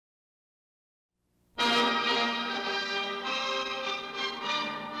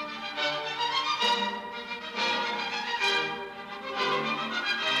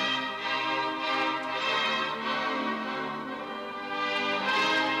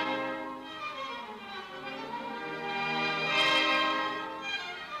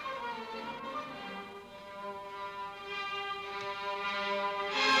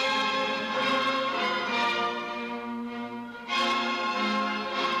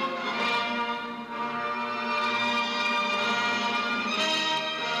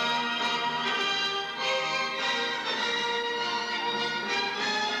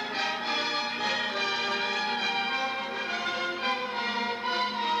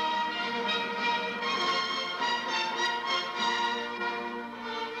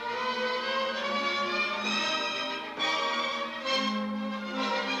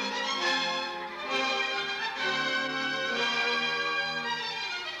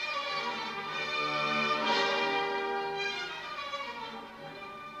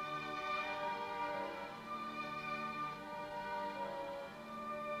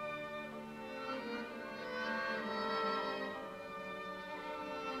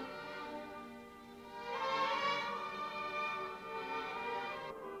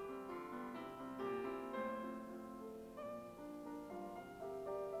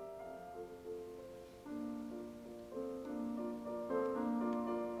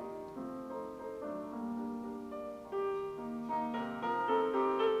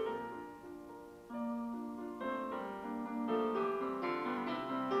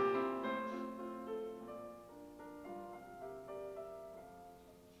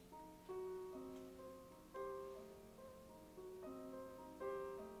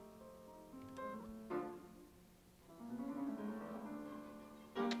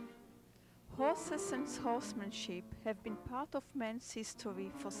Horses and horsemanship have been part of man's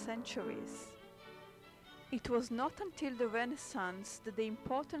history for centuries. It was not until the Renaissance that the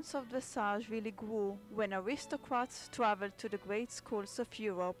importance of dressage really grew, when aristocrats traveled to the great schools of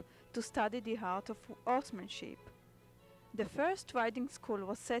Europe to study the art of horsemanship. The first riding school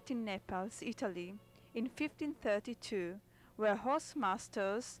was set in Naples, Italy, in 1532, where horse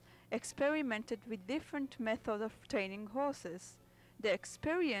masters experimented with different methods of training horses. The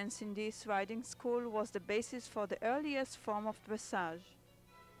experience in this riding school was the basis for the earliest form of dressage.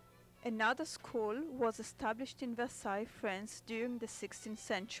 Another school was established in Versailles, France during the 16th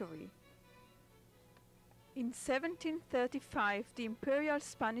century. In 1735, the Imperial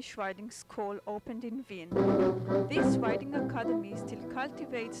Spanish Riding School opened in Vienna. This riding academy still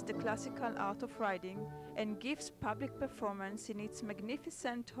cultivates the classical art of riding and gives public performance in its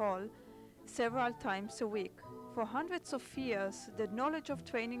magnificent hall several times a week. For hundreds of years, the knowledge of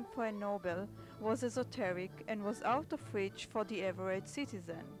training for a noble was esoteric and was out of reach for the average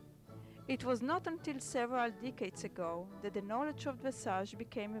citizen. It was not until several decades ago that the knowledge of dressage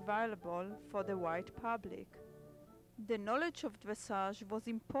became available for the wide public. The knowledge of dressage was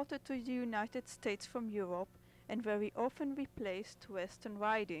imported to the United States from Europe and very often replaced Western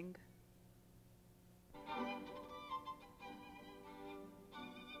riding.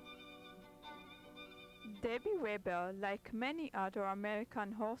 Debbie Weber, like many other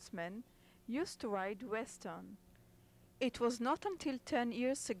American horsemen, used to ride Western. It was not until 10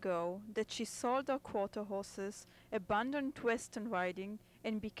 years ago that she sold her quarter horses, abandoned Western riding,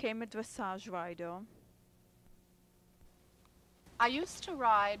 and became a dressage rider. I used to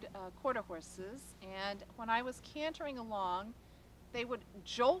ride quarter horses, and when I was cantering along, they would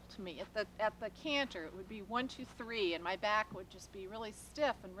jolt me at the canter. It would be 1, 2, 3, and my back would just be really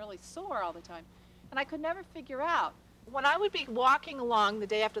stiff and really sore all the time. And I could never figure out. When I would be walking along the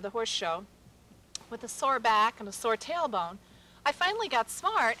day after the horse show with a sore back and a sore tailbone, I finally got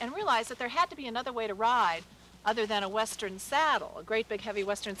smart and realized that there had to be another way to ride other than a Western saddle, a great big heavy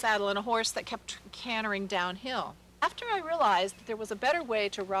Western saddle and a horse that kept cantering downhill. After I realized that there was a better way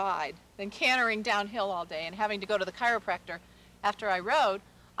to ride than cantering downhill all day and having to go to the chiropractor after I rode,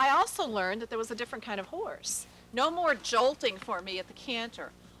 I also learned that there was a different kind of horse. No more jolting for me at the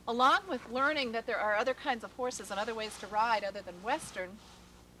canter. Along with learning that there are other kinds of horses and other ways to ride other than Western,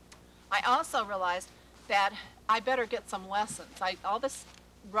 I also realized that I better get some lessons. All this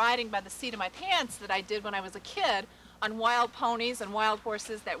riding by the seat of my pants that I did when I was a kid on wild ponies and wild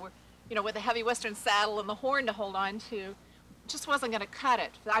horses that were, you know, with a heavy Western saddle and the horn to hold on to, just wasn't going to cut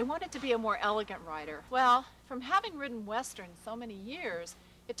it. I wanted to be a more elegant rider. Well, from having ridden Western so many years,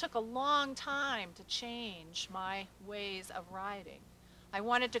 it took a long time to change my ways of riding. I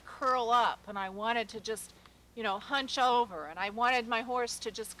wanted to curl up, and I wanted to just, you know, hunch over, and I wanted my horse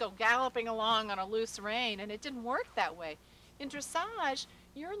to just go galloping along on a loose rein, and it didn't work that way. In dressage,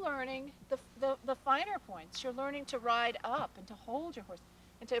 you're learning the finer points. You're learning to ride up and to hold your horse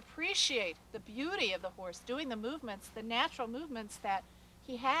and to appreciate the beauty of the horse, doing the movements, the natural movements that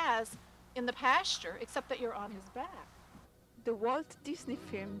he has in the pasture, except that you're on his back. The Walt Disney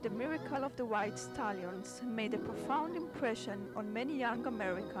film The Miracle of the White Stallions made a profound impression on many young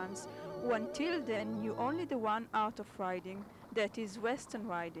Americans who until then knew only the one art of riding, that is Western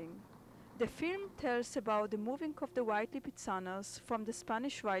riding. The film tells about the moving of the white Lipizzanos from the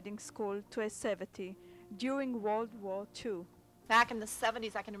Spanish riding school to Acevati during World War II. Back in the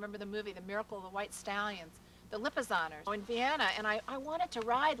 70s, I can remember the movie The Miracle of the White Stallions, the Lipizzanos in Vienna, and I wanted to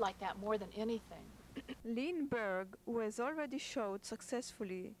ride like that more than anything. Lynn Berg, who has already showed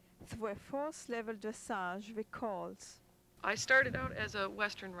successfully through a fourth-level dressage, recalls. I started out as a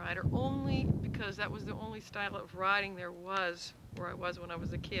Western rider only because that was the only style of riding there was where I was when I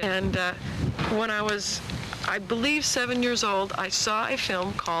was a kid. And when I was, I believe, 7 years old, I saw a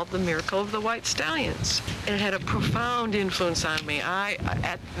film called The Miracle of the White Stallions. And it had a profound influence on me.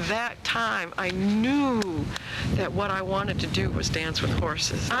 At that time, I knew that what I wanted to do was dance with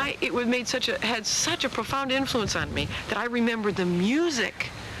horses. It had such a profound influence on me that I remembered the music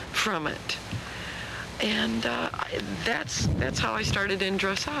from it. And that's how I started in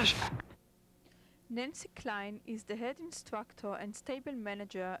dressage. Nancy Klein is the head instructor and stable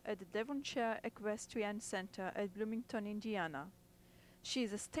manager at the Devonshire Equestrian Center at Bloomington, Indiana. She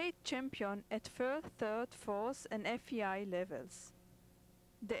is a state champion at first, third, fourth, and FEI levels.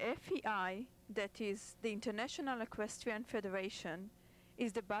 The FEI, that is the International Equestrian Federation,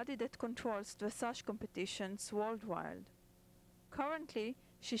 is the body that controls dressage competitions worldwide. Currently,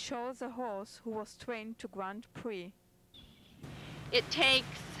 she shows a horse who was trained to Grand Prix. It takes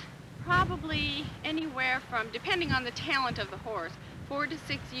probably anywhere from, depending on the talent of the horse, 4 to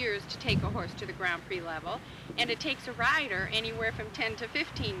 6 years to take a horse to the Grand Prix level, and it takes a rider anywhere from 10 to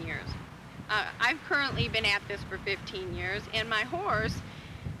 15 years. I've currently been at this for 15 years, and my horse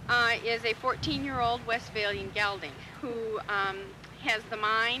is a 14-year-old Westphalian gelding who has the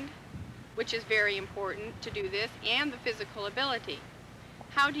mind, which is very important to do this, and the physical ability.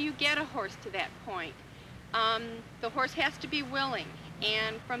 How do you get a horse to that point? The horse has to be willing,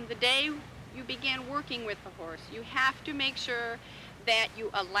 and from the day you begin working with the horse, you have to make sure that you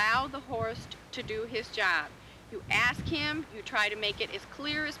allow the horse to do his job. You ask him, you try to make it as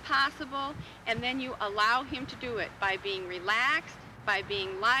clear as possible, and then you allow him to do it by being relaxed, by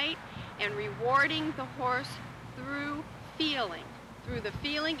being light, and rewarding the horse through feeling, through the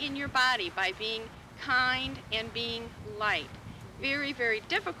feeling in your body, by being kind and being light. Very, very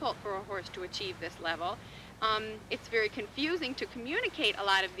difficult for a horse to achieve this level. It's very confusing to communicate a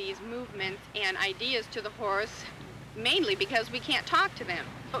lot of these movements and ideas to the horse, mainly because we can't talk to them.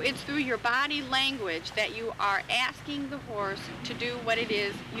 So it's through your body language that you are asking the horse to do what it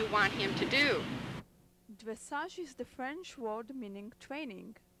is you want him to do. Dressage is the French word meaning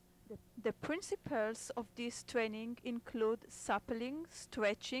training. The principles of this training include suppling,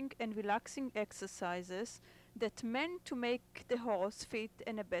 stretching, and relaxing exercises that meant to make the horse fit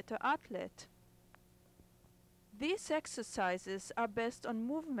and a better athlete. These exercises are based on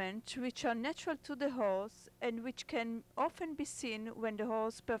movements which are natural to the horse and which can often be seen when the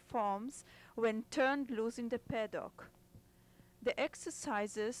horse performs when turned loose in the paddock. The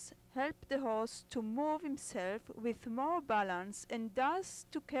exercises help the horse to move himself with more balance and thus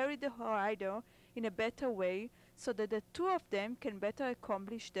to carry the rider in a better way so that the two of them can better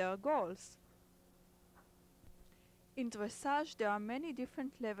accomplish their goals. In dressage, there are many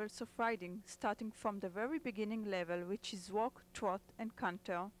different levels of riding, starting from the very beginning level, which is walk, trot, and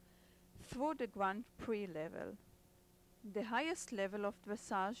canter, through the Grand Prix level. The highest level of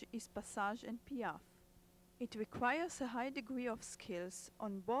dressage is passage and piaffe. It requires a high degree of skills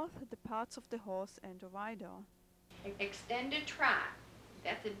on both the parts of the horse and the rider. Extended trot.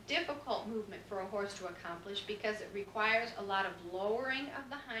 That's a difficult movement for a horse to accomplish because it requires a lot of lowering of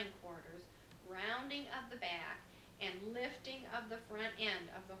the hindquarters, rounding of the back, and lifting of the front end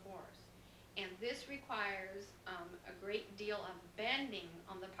of the horse. And this requires a great deal of bending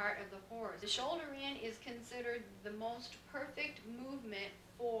on the part of the horse. The shoulder in is considered the most perfect movement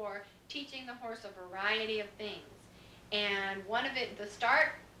for teaching the horse a variety of things. And one of it, the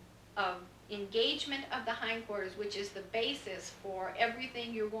start of engagement of the hindquarters, which is the basis for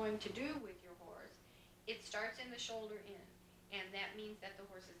everything you're going to do with your horse, it starts in the shoulder in. And that means that the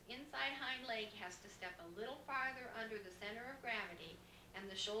horse's inside hind leg has to step a little farther under the center of gravity, and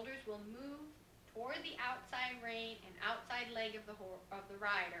the shoulders will move toward the outside rein and outside leg of the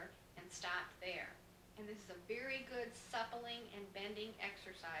rider and stop there. And this is a very good suppling and bending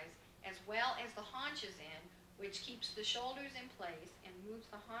exercise, as well as the haunches in, which keeps the shoulders in place and moves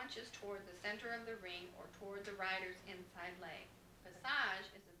the haunches toward the center of the ring or toward the rider's inside leg.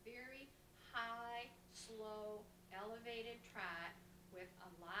 Passage is a very high, slow, elevated trot with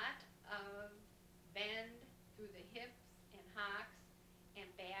a lot of bend through the hips and hocks and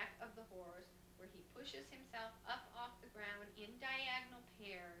back of the horse, where he pushes himself up off the ground in diagonal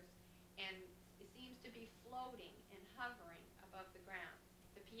pairs and seems to be floating and hovering above the ground.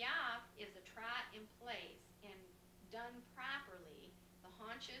 The piaffe is a trot in place, and done properly, the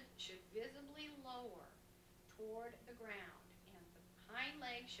haunches should visibly lower toward the ground, and the hind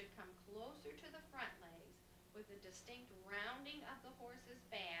legs should come closer to the front legs, with a distinct rounding of the horse's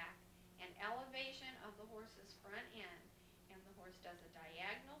back and elevation of the horse's front end, and the horse does a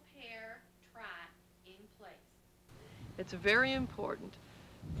diagonal pair trot in place. It's very important,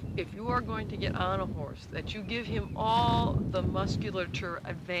 if you are going to get on a horse, that you give him all the musculature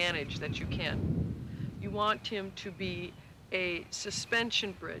advantage that you can. You want him to be a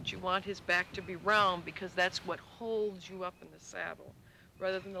suspension bridge. You want his back to be round because that's what holds you up in the saddle,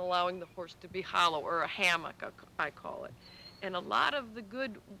 rather than allowing the horse to be hollow, or a hammock, I call it. And a lot of the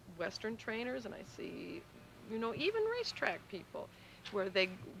good Western trainers, and I see, you know, even racetrack people, where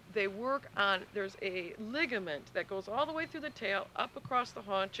they work on, there's a ligament that goes all the way through the tail, up across the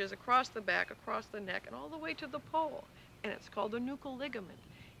haunches, across the back, across the neck, and all the way to the pole. And it's called the nuchal ligament.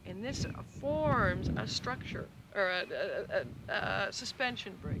 And this forms a structure, or a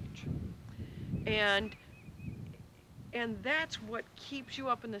suspension bridge. And that's what keeps you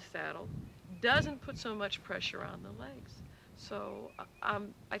up in the saddle, doesn't put so much pressure on the legs. So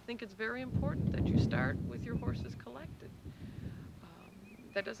I think it's very important that you start with your horses collected.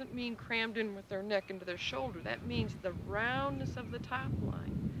 That doesn't mean crammed in with their neck into their shoulder. That means the roundness of the top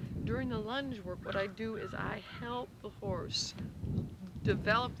line. During the lunge work, what I do is I help the horse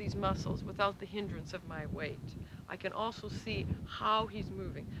develop these muscles without the hindrance of my weight. I can also see how he's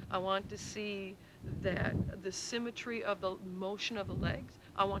moving. I want to see that the symmetry of the motion of the legs.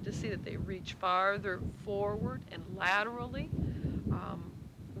 I want to see that they reach farther forward and laterally.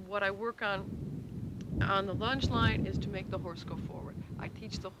 What I work on the lunge line is to make the horse go forward. I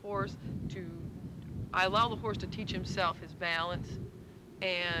teach the horse I allow the horse to teach himself his balance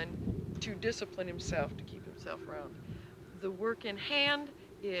and to discipline himself to keep himself round. The work in hand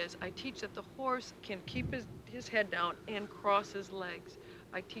is I teach that the horse can keep his head down and cross his legs.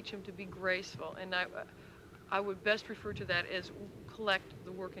 I teach him to be graceful, and I would best refer to that as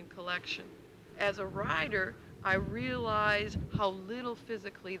the work in collection. As a rider, I realize how little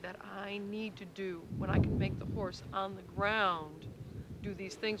physically that I need to do when I can make the horse on the ground do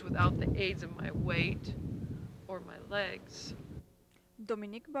these things without the aids of my weight or my legs.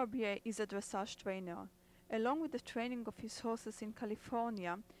 Dominique Barbier is a dressage trainer. Along with the training of his horses in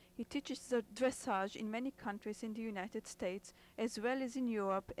California, he teaches the dressage in many countries in the United States, as well as in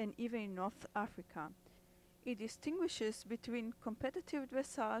Europe and even in North Africa. He distinguishes between competitive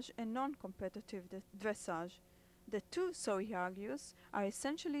dressage and non-competitive dressage. The two, so he argues, are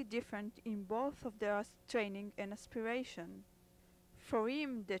essentially different in both of their training and aspiration. For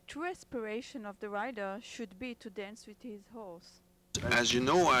him, the true aspiration of the rider should be to dance with his horse. As you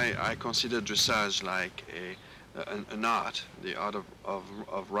know, I consider dressage like an art, the art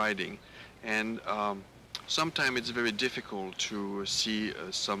of riding, and sometimes it's very difficult to see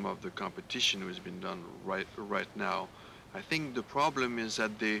some of the competition which has been done right now. I think the problem is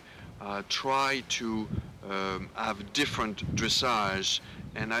that they try to have different dressage,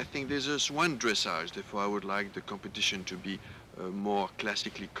 and I think there's just one dressage. Therefore, I would like the competition to be more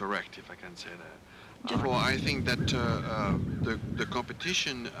classically correct, if I can say that. Therefore, I think that the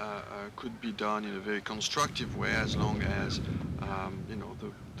competition could be done in a very constructive way, as long as you know,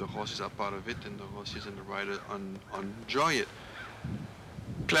 the horses are part of it and the horses and the rider enjoy it.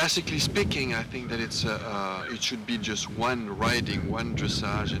 Classically speaking, I think that it should be just one riding, one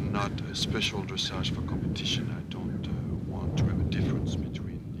dressage, and not a special dressage for competition. I don't want to have a difference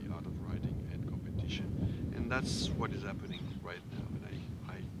between the art of riding and competition, and that's what is happening right now, and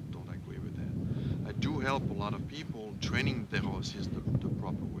I don't agree with that. I do help a lot of people training their horses the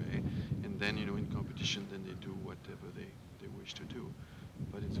proper way, and then, you know, in competition, then they do whatever they wish to do.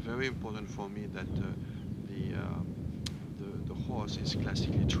 But it's very important for me that the horse is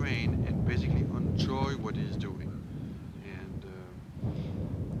classically trained and basically enjoy what he's doing. And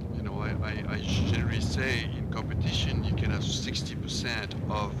you know, I generally say in competition you can have 60%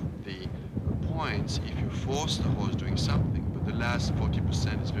 of the points if you force the horse doing something, but the last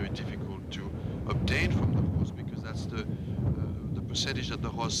 40% is very difficult to obtain from the horse, because that's the percentage that the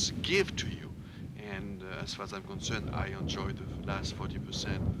horse give to you. And as far as I'm concerned, I enjoy the last 40%.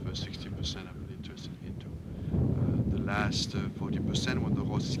 The first 60% I'm really interested into. The last 40% when the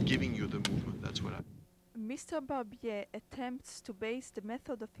horse is giving you the movement, that's what I... Mr. Barbier attempts to base the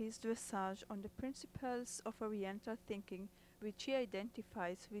method of his dressage on the principles of Oriental thinking, which he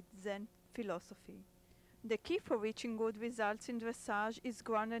identifies with Zen philosophy. The key for reaching good results in dressage is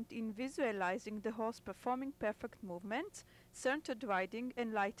grounded in visualizing the horse performing perfect movements, centered riding,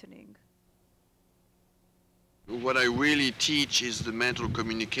 and lightening. What I really teach is the mental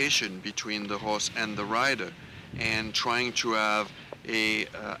communication between the horse and the rider, and trying to have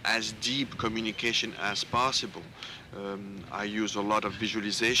as deep communication as possible. I use a lot of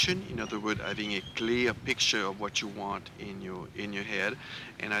visualization, in other words, having a clear picture of what you want in your head.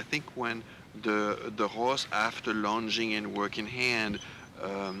 And I think when the horse, after lunging and work in hand,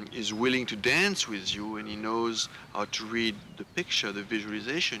 is willing to dance with you, and he knows how to read the picture, the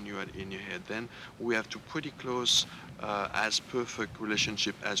visualization you had in your head, then we have to pretty close as perfect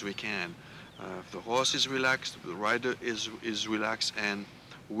relationship as we can. If the horse is relaxed, the rider is relaxed and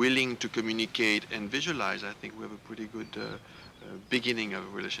willing to communicate and visualize, I think we have a pretty good beginning of a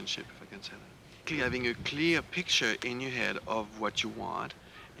relationship, if I can say that. Having a clear picture in your head of what you want,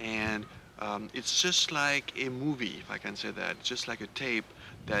 and it's just like a movie, if I can say that. It's just like a tape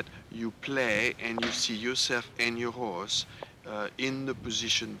that you play, and you see yourself and your horse in the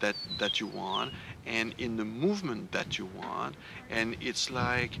position that you want, and in the movement that you want. And it's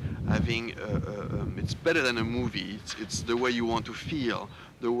like having it's better than a movie. It's the way you want to feel,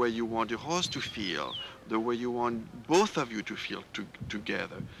 the way you want your horse to feel, the way you want both of you to feel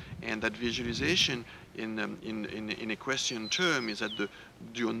together. And that visualization in equestrian term is that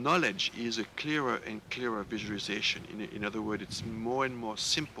your knowledge is a clearer and clearer visualization. In other words, it's more and more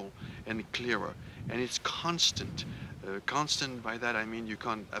simple and clearer, and it's constant. Constant, by that I mean you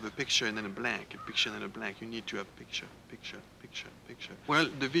can't have a picture and then a blank, a picture and then a blank. You need to have picture, picture, picture, picture. picture? Well,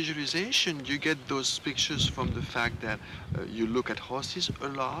 the visualization, you get those pictures from the fact that you look at horses a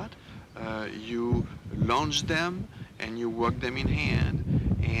lot, you launch them, and you work them in hand.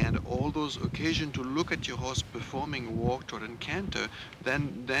 And all those occasions to look at your horse performing walk, trot, and canter,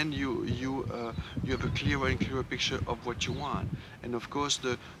 then you have a clearer and clearer picture of what you want. And of course,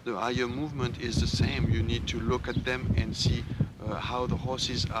 the higher movement is the same. You need to look at them and see how the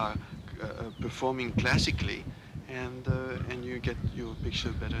horses are performing classically, and you get your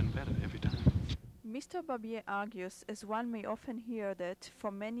picture better and better every time. Mr. Barbier argues, as one may often hear, that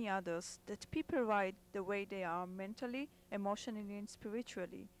for many others, that people ride the way they are mentally, emotionally, and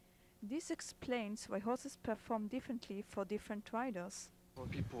spiritually. This explains why horses perform differently for different riders.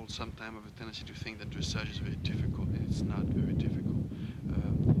 People sometimes have a tendency to think that dressage is very difficult, and it's not very difficult.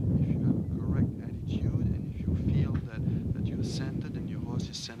 If you have a correct attitude, and if you feel that you're centered and your horse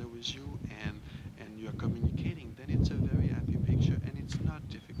is centered with you, and you're communicating, then it's a very happy picture, and it's not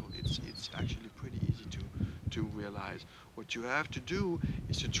difficult. It's actually pretty easy to realize. What you have to do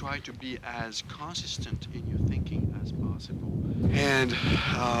is to try to be as consistent in your thinking as possible. And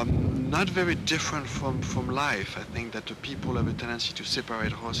not very different from life. I think that the people have a tendency to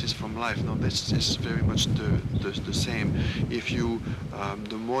separate horses from life. No, this is very much the same. If you,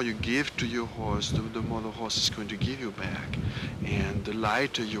 the more you give to your horse, the more the horse is going to give you back. And the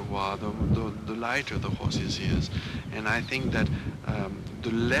lighter you are, the lighter the horse is. And I think that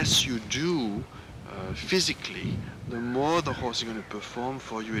the less you do physically, the more the horse is going to perform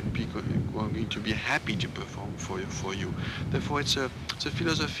for you and going to be happy to perform for you. Therefore, it's a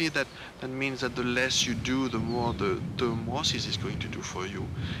philosophy that means that the less you do, the more the horse is going to do for you.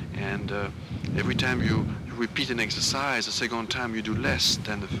 And every time you repeat an exercise, the second time you do less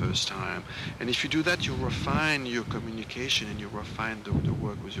than the first time. And if you do that, you refine your communication and you refine the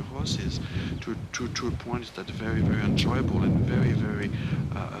work with your horses to a point that's very, very enjoyable and very, very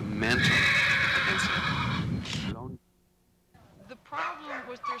mental. The problem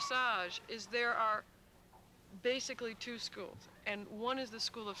with dressage is there are basically two schools, and one is the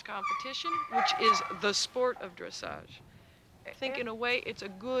school of competition, which is the sport of dressage. I think in a way it's a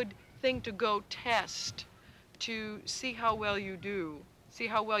good thing to go test to see how well you do, see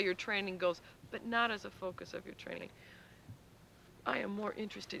how well your training goes, but not as a focus of your training. I am more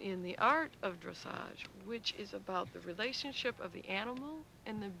interested in the art of dressage, which is about the relationship of the animal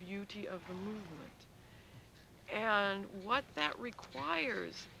and the beauty of the movement. And what that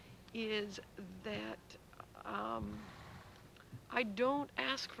requires is that I don't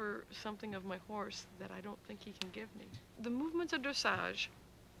ask for something of my horse that I don't think he can give me. The movements of dressage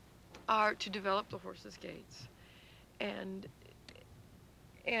are to develop the horse's gaits. And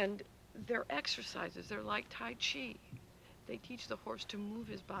they're exercises. They're like Tai Chi. They teach the horse to move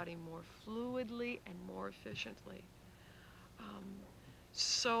his body more fluidly and more efficiently.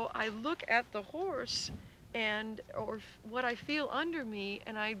 So I look at the horse or what I feel under me,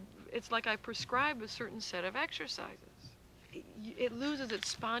 and it's like I prescribe a certain set of exercises. It loses its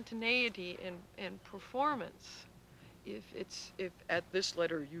spontaneity and performance if at this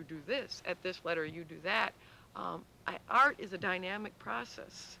letter you do this, at this letter you do that. Art is a dynamic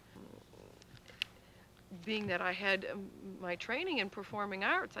process. Being that I had my training in performing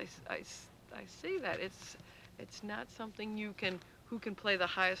arts, I see that it's not something who can play the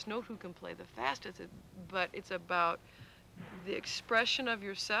highest note, who can play the fastest, but it's about the expression of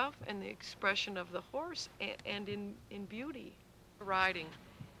yourself and the expression of the horse and in beauty. Riding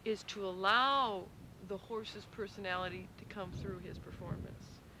is to allow the horse's personality to come through his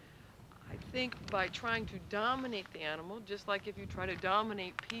performance. I think by trying to dominate the animal, just like if you try to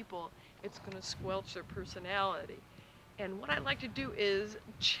dominate people, it's going to squelch their personality. And what I like to do is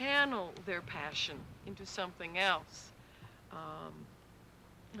channel their passion into something else.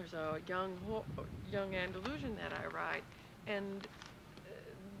 There's a young Andalusian that I ride, and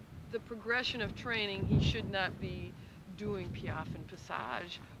the progression of training, he should not be doing piaffe and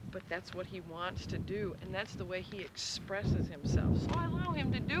passage, but that's what he wants to do, and that's the way he expresses himself. So I allow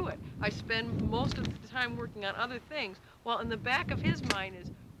him to do it. I spend most of the time working on other things, while in the back of his mind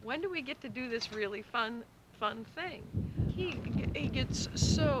is, when do we get to do this really fun thing? He gets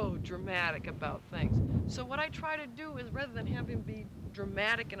so dramatic about things. So what I try to do is, rather than have him be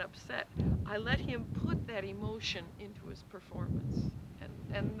dramatic and upset, I let him put that emotion into his performance,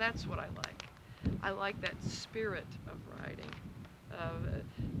 and that's what I like. I like that spirit of riding, of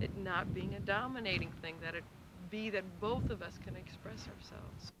it not being a dominating thing, that it be that both of us can express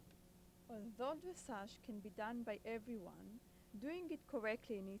ourselves. Although dressage can be done by everyone, doing it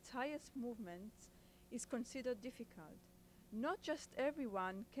correctly in its highest movements is considered difficult. Not just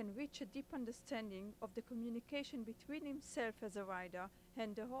everyone can reach a deep understanding of the communication between himself as a rider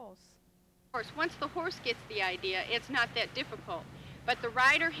and the horse. Of course, once the horse gets the idea, it's not that difficult. But the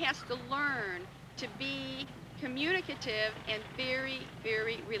rider has to learn to be communicative and very,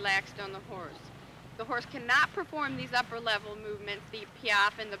 very relaxed on the horse. The horse cannot perform these upper level movements, the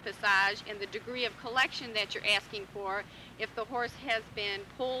piaffe and the passage, and the degree of collection that you're asking for if the horse has been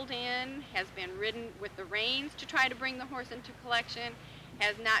pulled in, has been ridden with the reins to try to bring the horse into collection,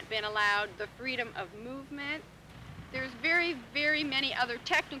 has not been allowed the freedom of movement. There's very, very many other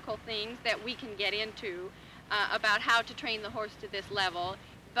technical things that we can get into about how to train the horse to this level.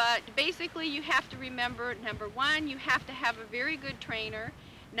 But basically you have to remember, number one, you have to have a very good trainer.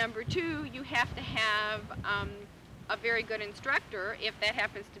 Number two, you have to have a very good instructor. If that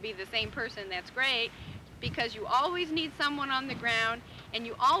happens to be the same person, that's great, because you always need someone on the ground, and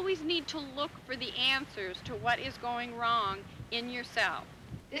you always need to look for the answers to what is going wrong in yourself.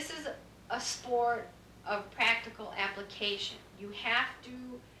 This is a sport of practical application. You have to,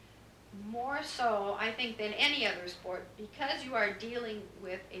 more so, I think, than any other sport, because you are dealing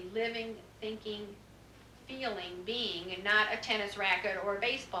with a living, thinking, feeling being and not a tennis racket or a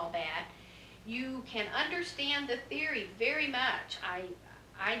baseball bat, you can understand the theory very much.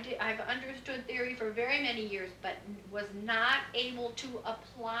 I've understood theory for very many years, but was not able to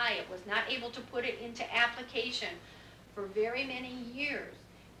apply it, was not able to put it into application for very many years.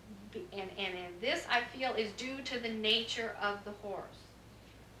 And this, I feel, is due to the nature of the horse.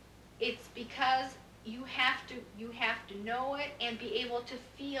 It's because you have to know it and be able to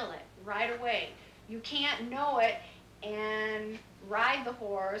feel it right away. You can't know it and ride the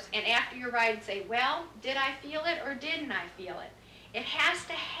horse, and after you ride say, well, did I feel it or didn't I feel it? It has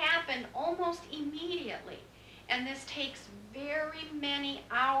to happen almost immediately. And this takes very many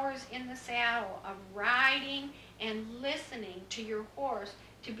hours in the saddle of riding and listening to your horse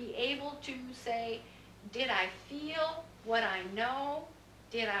to be able to say, did I feel what I know?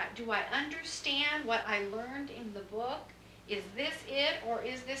 Do I understand what I learned in the book? Is this it or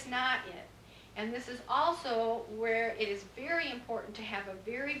is this not it? And this is also where it is very important to have a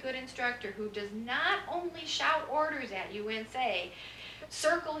very good instructor who does not only shout orders at you and say,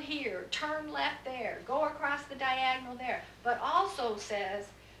 circle here, turn left there, go across the diagonal there, but also says,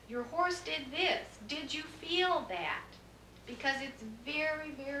 your horse did this, did you feel that? Because it's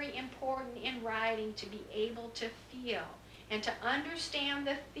very, very important in riding to be able to feel and to understand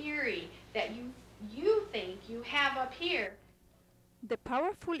the theory that you think you have up here. The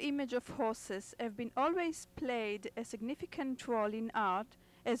powerful image of horses have been always played a significant role in art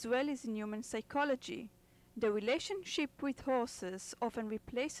as well as in human psychology. The relationship with horses often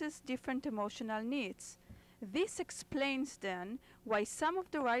replaces different emotional needs. This explains then why some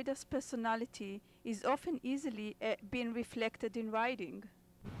of the rider's personality is often easily being reflected in riding.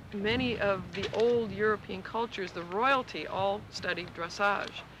 Many of the old European cultures, the royalty, all studied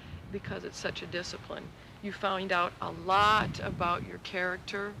dressage because it's such a discipline. You find out a lot about your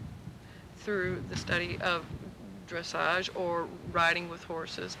character through the study of dressage or riding with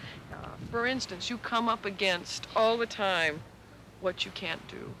horses. For instance, you come up against all the time what you can't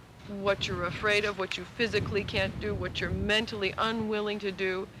do, what you're afraid of, what you physically can't do, what you're mentally unwilling to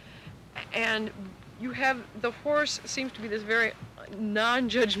do. And you have, the horse seems to be this very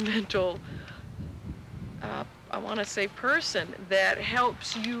non-judgmental, I want to say, person that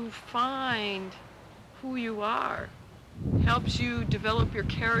helps you find who you are, helps you develop your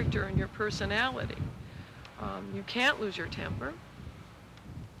character and your personality. You can't lose your temper.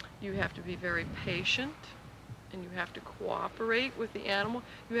 You have to be very patient, and you have to cooperate with the animal.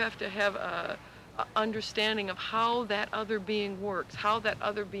 You have to have a understanding of how that other being works, how that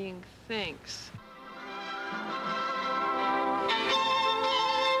other being thinks.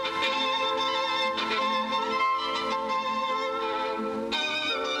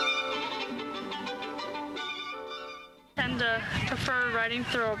 Prefer riding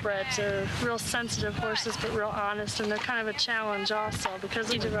thoroughbreds. They're real sensitive horses, but real honest, and they're kind of a challenge also because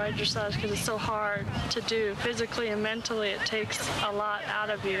you need to ride dressage because it's so hard to do. Physically and mentally, it takes a lot out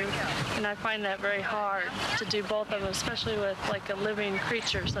of you, and I find that very hard to do both of them, especially with like a living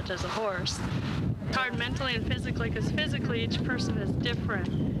creature such as a horse. It's hard mentally and physically because physically each person is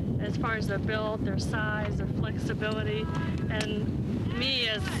different as far as their build, their size, their flexibility, and me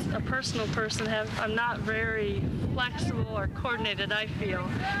as a personal person, I'm not very flexible or coordinated, I feel.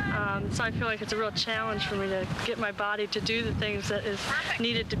 So I feel like it's a real challenge for me to get my body to do the things that is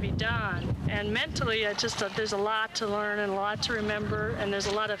needed to be done. And mentally, there's a lot to learn and a lot to remember, and there's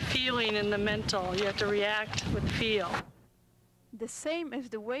a lot of feeling in the mental. You have to react with feel. The same as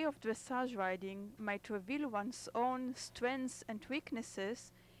the way of dressage riding might reveal one's own strengths and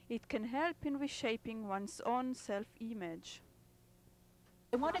weaknesses, it can help in reshaping one's own self-image.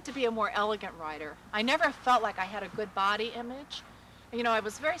 I wanted to be a more elegant rider. I never felt like I had a good body image. You know, I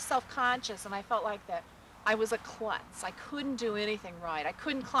was very self-conscious, and I felt like that I was a klutz. I couldn't do anything right. I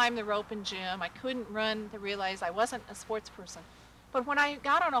couldn't climb the rope in gym. I couldn't run to realize I wasn't a sports person. But when I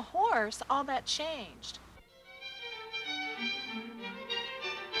got on a horse, all that changed.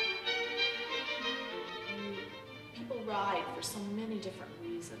 People ride for so many different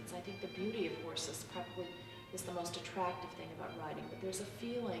reasons. I think the beauty of horses probably is the most attractive thing about riding, but there's a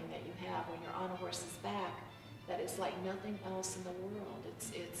feeling that you have when you're on a horse's back that is like nothing else in the world.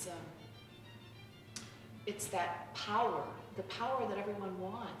 It's that power, the power that everyone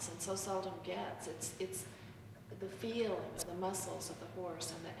wants and so seldom gets. It's the feeling of the muscles of the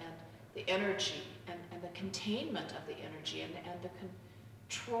horse and the energy and the containment of the energy and the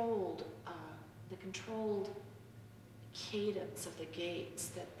controlled cadence of the gaits.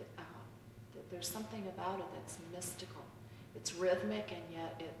 That there's something about it that's mystical. It's rhythmic and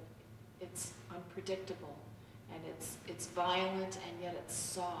yet it's unpredictable, and it's violent and yet it's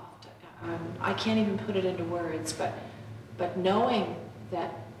soft. I can't even put it into words, but knowing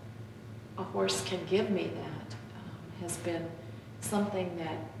that a horse can give me that has been something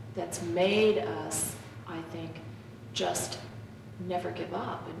that's made us, I think, just never give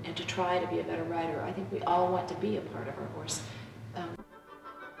up and to try to be a better rider. I think we all want to be a part of our horse.